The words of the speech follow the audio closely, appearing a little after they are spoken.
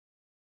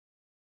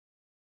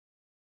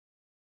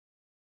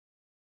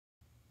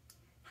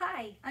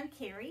Hi, I'm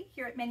Carrie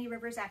here at Many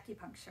Rivers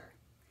Acupuncture,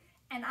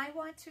 and I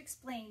want to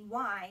explain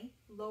why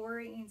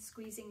lowering and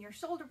squeezing your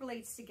shoulder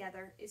blades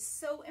together is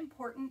so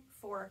important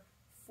for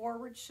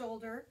forward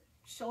shoulder,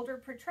 shoulder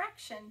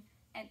protraction,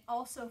 and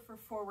also for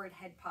forward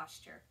head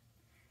posture.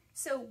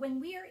 So when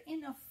we are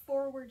in a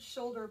forward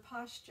shoulder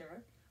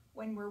posture,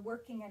 when we're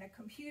working at a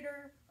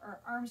computer,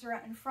 our arms are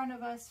out in front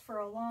of us for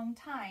a long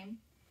time,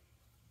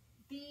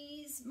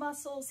 these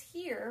muscles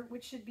here,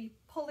 which should be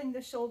pulling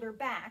the shoulder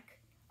back,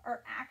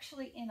 are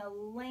actually in a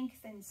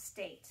lengthened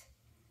state.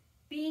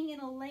 Being in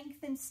a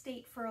lengthened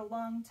state for a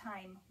long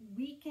time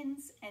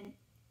weakens and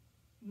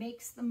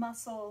makes the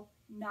muscle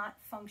not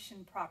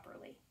function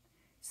properly.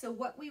 So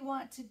what we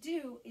want to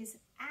do is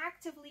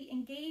actively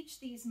engage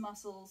these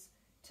muscles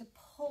to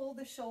pull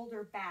the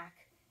shoulder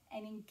back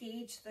and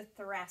engage the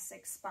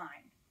thoracic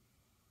spine.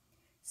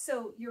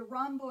 So your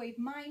rhomboid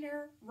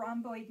minor,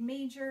 rhomboid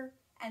major,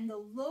 and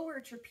the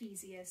lower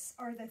trapezius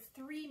are the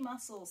three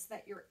muscles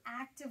that you're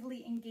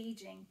actively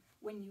engaging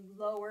when you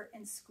lower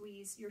and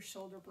squeeze your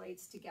shoulder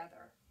blades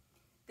together.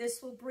 This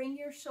will bring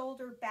your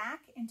shoulder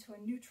back into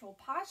a neutral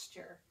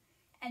posture,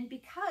 and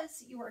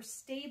because you are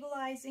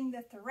stabilizing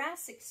the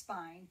thoracic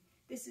spine,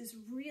 this is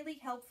really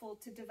helpful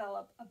to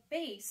develop a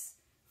base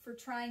for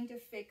trying to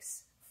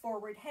fix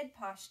forward head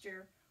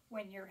posture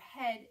when your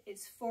head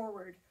is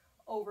forward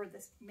over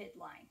the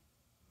midline.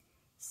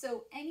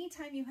 So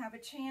anytime you have a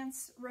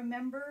chance,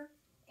 remember,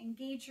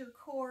 engage your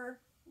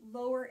core,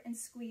 lower and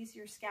squeeze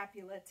your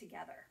scapula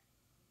together.